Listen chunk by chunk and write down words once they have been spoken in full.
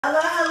Hello,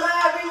 hello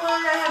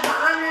everyone. I have the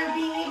honor of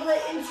being able to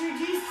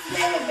introduce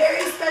today a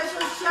very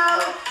special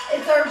show.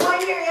 It's our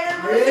 1-year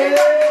anniversary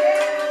of our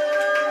channel.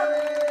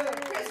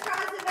 Criss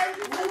has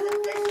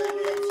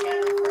officially been a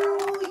channel for a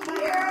whole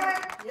year.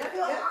 I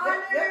feel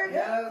honored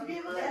to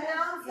be able to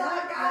announce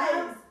that,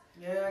 guys.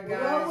 Yeah, guys.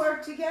 We all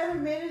worked together,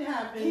 made it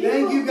happen.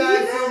 Thank you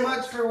guys so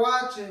much for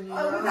watching.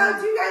 Without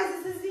you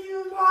guys, this isn't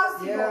even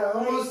possible. Yeah,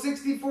 almost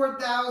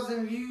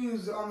 64,000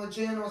 views on the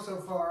channel so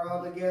far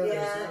altogether.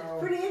 Yeah, so.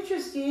 pretty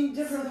interesting.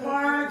 Different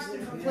parks,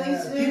 different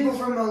places. People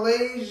from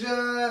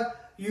Malaysia,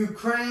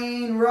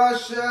 Ukraine,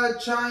 Russia,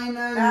 China,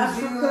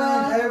 Africa. New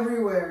Zealand,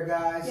 everywhere,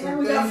 guys. Yeah, so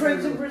we got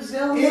friends in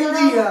Brazil.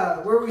 India,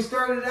 where we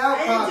started out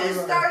And it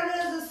just started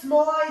as a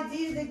small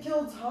idea to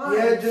kill time.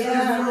 Yeah, just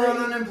because we were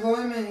on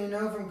unemployment,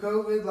 from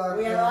COVID lockdown.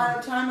 We had a lot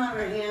of time on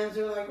our hands.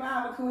 We were like,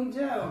 wow, what can we do?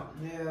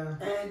 Yeah.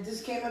 And it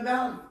just came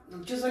about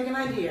just like an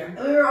idea.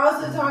 And we were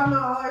also talking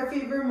about all our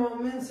favorite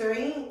moments,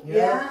 right?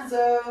 Yeah.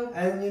 So.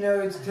 And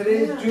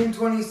today's June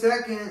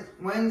 22nd,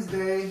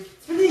 Wednesday.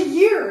 It's been a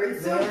year.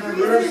 It's so the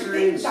crazy to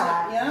think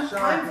that. Yeah.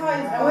 Time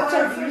flies by. What's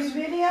our first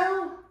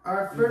video?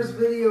 Our first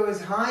video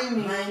is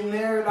Jaime,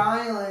 Merritt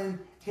Island,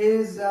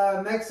 his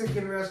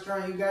Mexican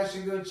restaurant. You guys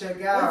should go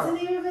check out. What's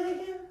the name of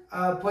it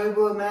again?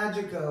 Pueblo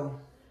Magico.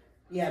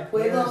 Yeah,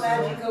 Pueblo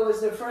Magico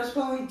was the first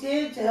one we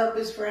did to help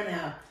his friend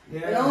out.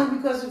 Yeah. And only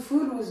because the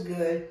food was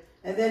good.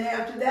 And then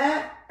after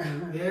that,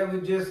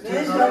 we just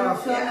took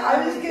off.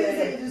 I was going to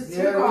say, just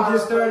took off. We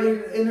just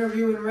started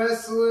interviewing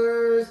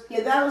wrestlers.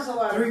 Yeah, that was a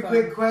lot of fun. 3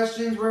 quick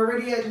questions. We're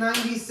already at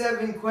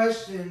 97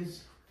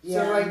 questions.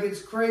 Yeah. So,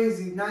 it's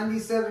crazy.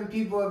 97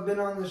 people have been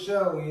on the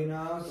show,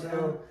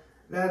 so...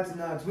 That's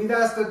nuts. We've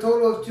asked a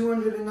total of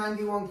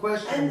 291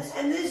 questions.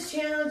 And this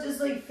channel is just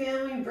like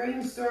family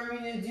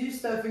brainstorming to do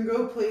stuff and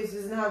go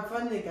places and have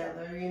fun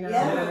together,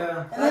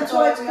 Yeah. And that's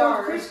why it's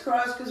called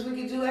Crisscross, because we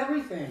could do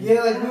everything.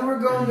 Yeah, we were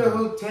going to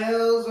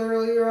hotels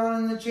earlier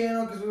on in the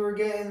channel because we were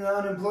getting the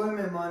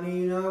unemployment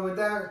money, but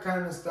that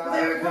kind of stuff.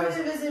 They were coming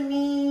to visit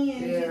me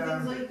and do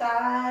things like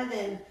that,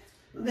 and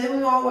then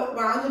we all wound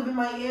up in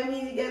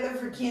Miami together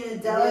for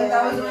Canadella.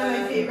 That was one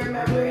of my favorite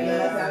memories.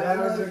 That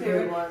was a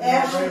good one.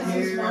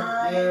 Ashley's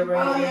mine.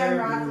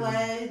 Rock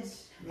Ledge.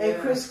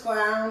 And Criss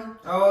Clown.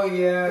 Oh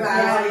yeah,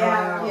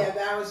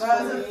 that was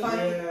a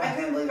funny. Yeah. I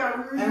couldn't believe how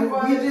rude and it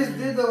was. we just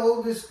did the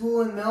oldest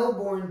school in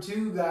Melbourne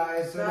too,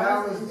 guys. So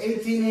that was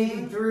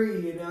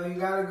 1883. You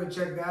gotta go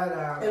check that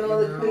out. And all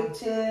the quick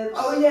tips.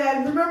 Oh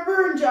yeah,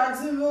 remember in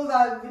Jacksonville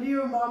that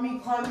video of mommy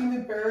climbing the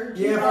bird?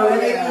 Yeah, for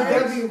the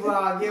AEW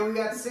vlog. Yeah, we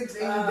got 6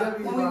 AEW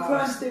vlogs. When we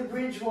crossed the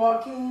bridge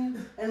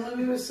walking, and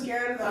Libby was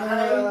scared of the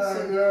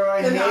heights. Girl,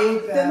 I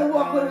hate that. Then the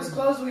walkway was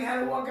closed. We had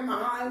to walk in the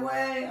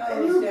highway.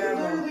 And you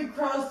literally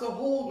crossed the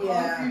whole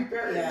concrete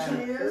barrier.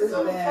 It was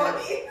so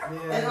funny.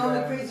 And all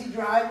the crazy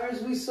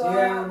drivers we saw.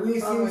 Yeah, we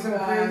seen some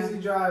crazy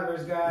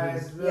drivers,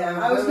 guys.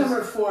 I was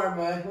number 4,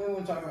 but we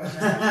won't talk about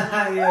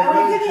that. We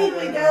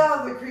couldn't even get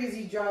out the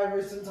crazy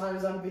drivers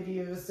sometimes on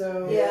video.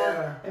 So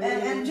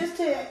and just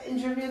to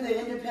interview the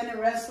independent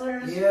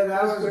wrestlers. Yeah,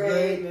 that was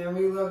great, man.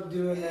 We loved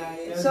doing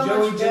that. So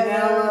Joey much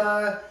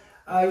better.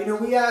 Janela.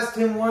 We asked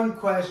him one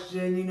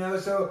question.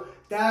 So.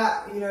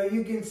 That,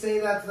 you can say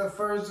that's the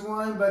first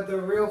one, but the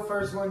real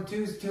first one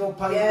too is Teal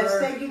Piper. Yes,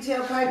 thank you,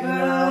 Teal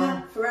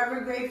Piper. Forever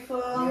grateful.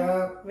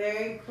 Yep.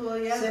 Very cool,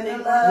 yeah.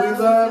 Sending love.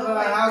 We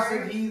love House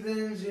of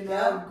Heathens,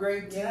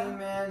 great team,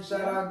 man.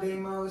 Shout out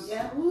Demos.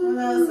 Yeah. What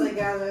else I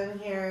got in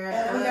here?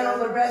 And we got all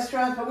the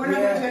restaurants, but we're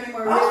not going to do any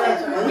more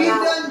restaurants. We've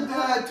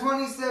done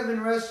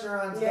 27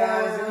 restaurants,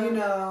 guys,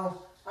 and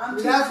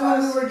that's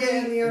when we were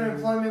getting the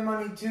unemployment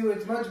money too.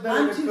 It's much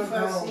better to cook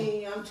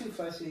home. I'm too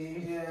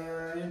fussy.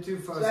 Yeah, you're too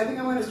fussy. So I think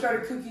I'm going to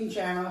start a cooking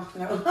channel.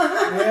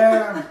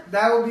 Yeah,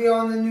 that will be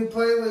on the new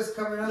playlist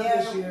coming up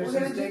this year. We're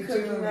going to do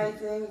cooking, I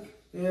think.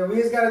 Yeah, we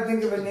just got to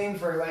think of a name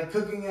for it, like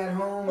cooking at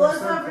home. Well,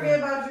 let's not forget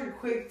about your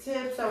quick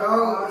tips.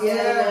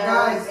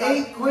 Guys,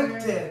 8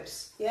 quick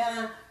tips.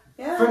 Yeah.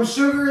 From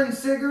sugar and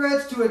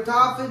cigarettes to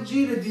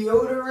autophagy to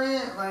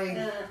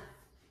deodorant,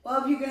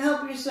 Well, if you can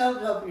help yourself,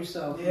 help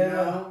yourself.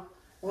 Yeah.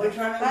 We're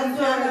trying to give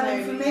out that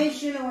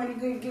information, and we're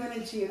giving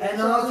it to you.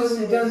 And also,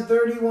 we've done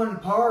 31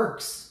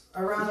 parks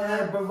around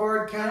that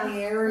Brevard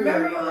County area.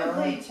 Remember when we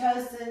played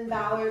chess in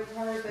Ballard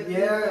Park?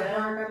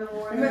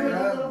 Remember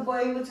the little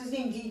boy, what's his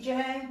name,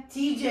 DJ?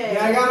 TJ.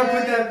 Yeah, I gotta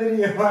put that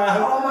video out.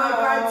 Oh my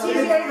God,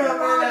 TJ, you're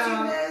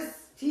watching this.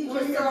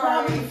 TJ, you're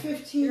probably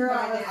 15 by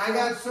now. I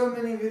got so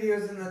many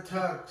videos in the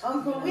tuck.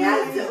 Uncle, we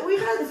had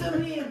so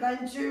many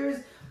adventures.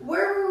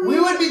 Where were we?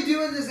 We would be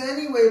doing this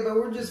anyway, but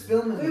we're just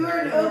filming. We were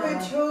in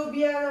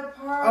Okeechobee at a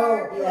park.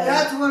 Oh,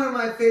 that's one of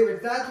my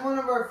favorites. That's one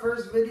of our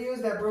first videos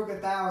that broke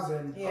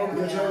 1,000.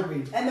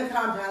 Okeechobee. And the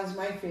compound's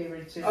my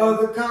favorite too. Oh,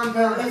 the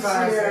compound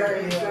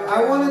classic.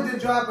 I wanted to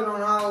drop it on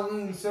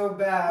Halloween so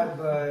bad,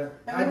 but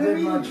I did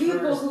much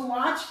people first. who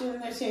watched it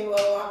and they're saying, well,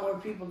 a lot more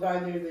people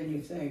died there than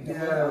you think.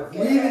 Yeah,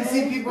 we even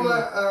see people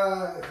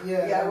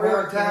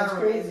around town. It's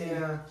crazy.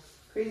 Yeah.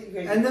 Crazy.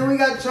 And then we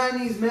got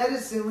Chinese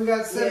medicine. We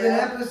got 7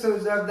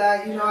 episodes of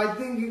that. You know, I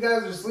think you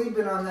guys are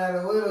sleeping on that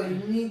a little. You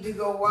need to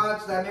go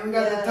watch that. I mean, we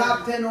got the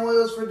top 10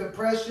 oils for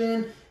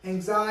depression,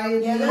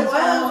 anxiety. Yeah, the oils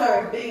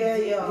are a big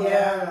deal.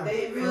 Yeah.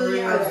 They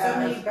really have so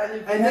many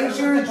benefits. And make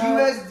sure it's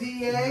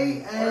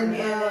USDA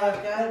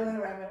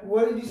and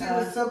what did you say?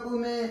 Uh, the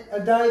supplement? A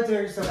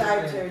dietary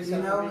supplement. You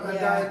know, a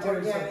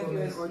dietary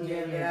supplement.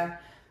 Organic.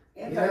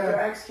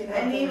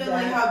 And even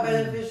like how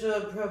beneficial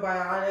a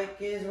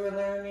probiotic is, we're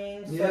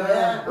learning. So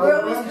yeah.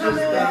 we're always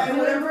coming with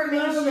new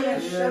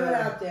information. Shove it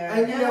out there.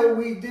 And you know,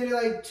 we did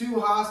like 2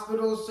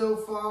 hospitals so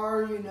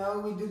far. You know,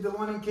 we did the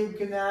one in Cape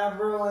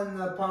Canaveral and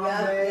the Palm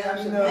Bay. I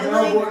mean, the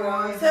Melbourne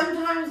one.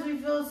 Sometimes we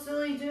feel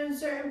silly doing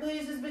certain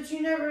places, but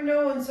you never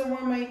know when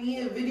someone might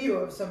need a video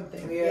of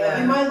something. Yeah.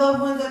 And my loved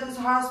ones at this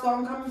hospital,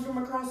 I'm coming from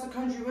across the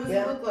country. What does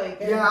it look like?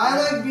 Yeah,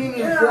 I like being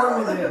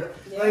informative.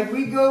 Like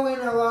we go in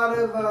a lot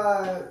of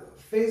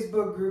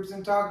Facebook groups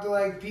and talk to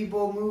like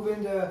people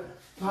moving to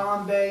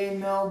Palm Bay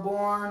and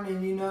Melbourne,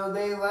 and you know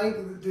they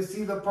like to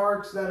see the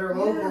parks that are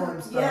local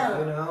and stuff.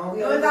 You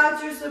know,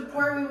 without your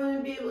support, we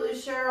wouldn't be able to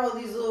share all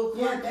these little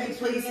quirky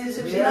places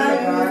if you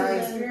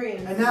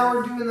experience. And now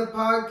we're doing the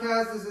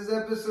podcast. This is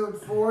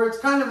episode 4. It's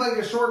kind of like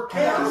a short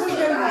cast.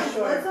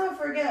 Let's not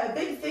forget a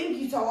big thank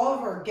you to all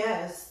of our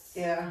guests.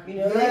 Yeah. You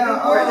know, they've been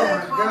more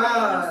than a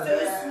compliment.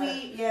 So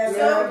sweet, Yeah,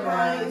 so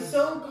kind,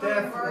 so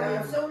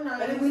comforting, so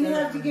nice. And we didn't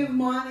have to give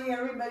money.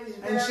 Everybody's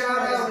very And shout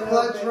out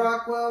Clutch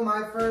Rockwell,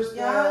 my first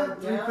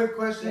 3 quick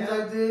questions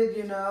I did,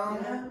 you know.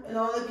 Yeah. And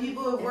all the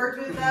people who've worked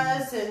with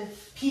us, and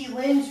Pete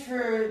Lynch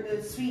for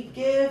the sweet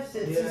gifts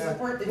and to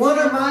support the One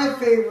of my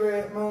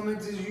favorite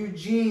moments is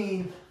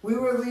Eugene. We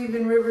were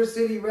leaving River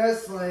City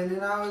Wrestling,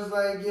 and I was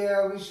like,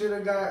 yeah, we should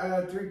have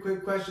got 3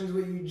 quick questions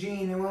with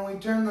Eugene. And when we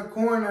turned the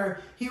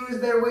corner, he was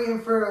there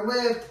waiting for a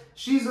lift.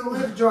 She's a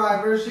Lyft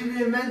driver. She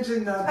didn't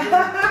mention nothing.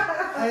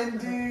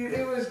 And, dude,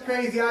 it was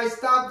crazy. I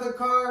stopped the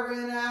car,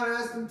 ran out,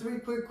 asked him 3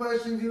 quick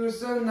questions. He was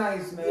so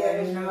nice, man.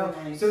 Yeah, you know?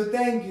 really nice. So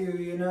thank you,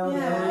 you know.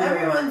 Yeah,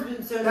 everyone's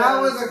been so nice.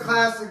 That was a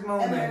classic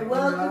moment. And they're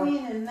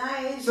welcoming and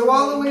nice. So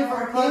all the way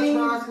from from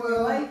Clutch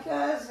Rockwell. They like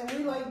us, and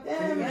we like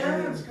them.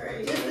 Yeah, it's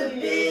great. Just a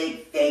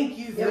big thank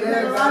you. We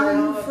got a lot of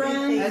new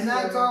friends. And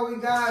that's all we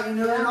got, you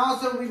know. And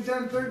also, we've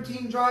done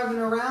 13 driving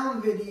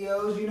around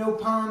videos, you know,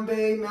 Palm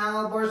Bay,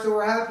 Malabar. So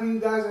we're happy you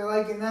guys are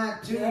liking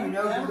that too, you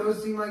know, because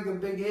those seem like a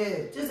big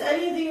hit. Just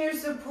anything you're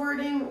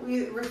supporting,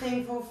 we're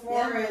thankful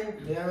for. And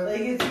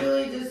like, it's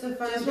really just a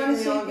fun thing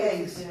we all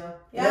get to do.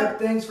 Yep,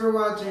 thanks for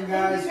watching,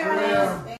 guys. Thank you, guys. For real.